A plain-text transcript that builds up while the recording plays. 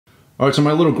All right, so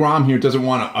my little Grom here doesn't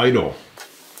want to idle.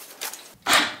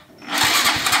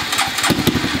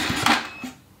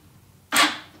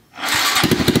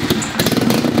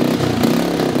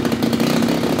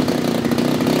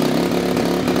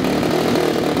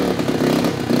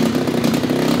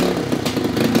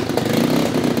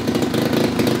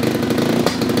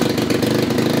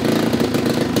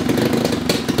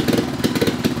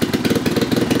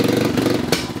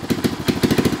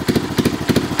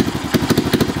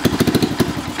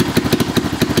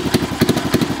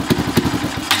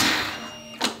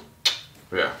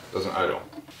 Yeah, doesn't idle.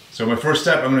 So my first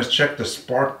step, I'm going to check the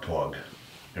spark plug.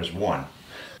 There's one.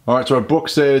 All right, so our book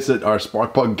says that our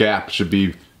spark plug gap should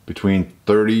be between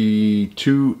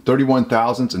 31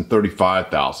 thousandths and 35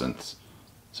 thousandths.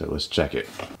 So let's check it.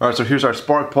 All right, so here's our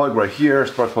spark plug right here,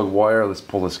 spark plug wire. Let's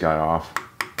pull this guy off.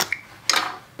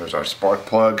 There's our spark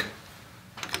plug.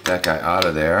 Get that guy out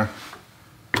of there.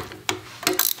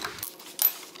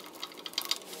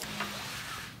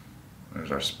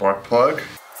 There's our spark plug.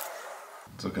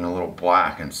 It's looking a little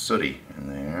black and sooty in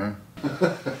there.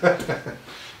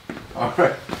 All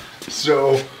right,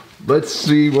 so let's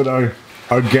see what our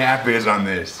gap is on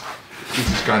this.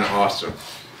 This is kind of awesome.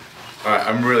 All right,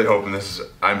 I'm really hoping this is,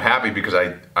 I'm happy because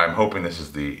I'm hoping this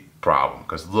is the problem,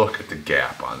 because look at the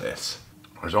gap on this.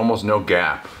 There's almost no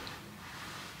gap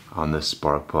on this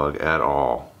spark plug at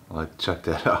all. Like, check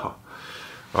that out.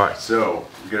 All right, so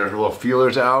we get our little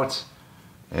feelers out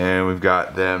and we've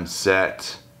got them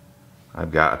set.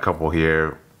 I've got a couple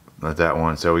here, like that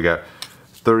one. So we got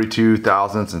 32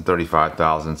 thousandths and 35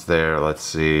 thousandths there. Let's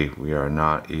see, we are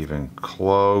not even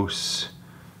close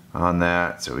on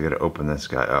that. So we gotta open this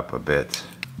guy up a bit.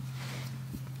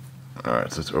 All right,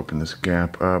 so let's open this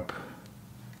gap up.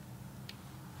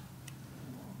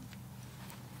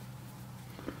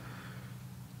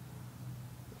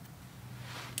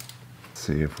 Let's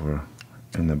see if we're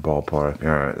in the ballpark.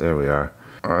 All right, there we are.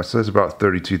 All right, so it's about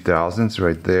 32 thousandths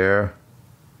right there.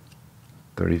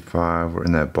 35, we're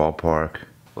in that ballpark.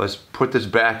 Let's put this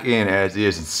back in as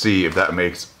is and see if that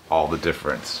makes all the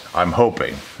difference. I'm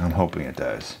hoping it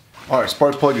does. All right,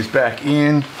 spark plug is back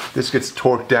in. This gets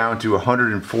torqued down to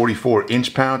 144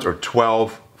 inch-pounds or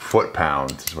 12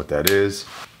 foot-pounds is what that is.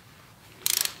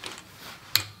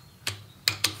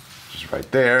 Just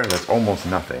right there, that's almost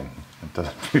nothing. It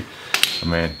doesn't, I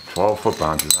mean, 12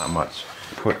 foot-pounds is not much.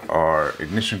 Put our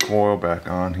ignition coil back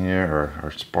on here, or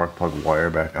our spark plug wire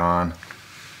back on.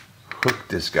 Hook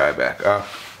this guy back up.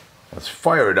 Let's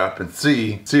fire it up and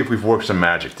see if we've worked some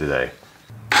magic today.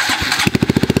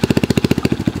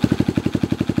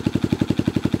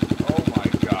 Oh my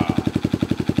God.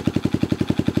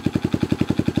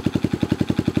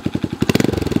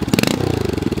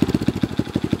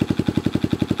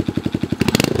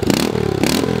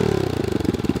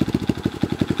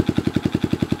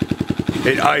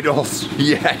 It idles,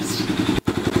 yes.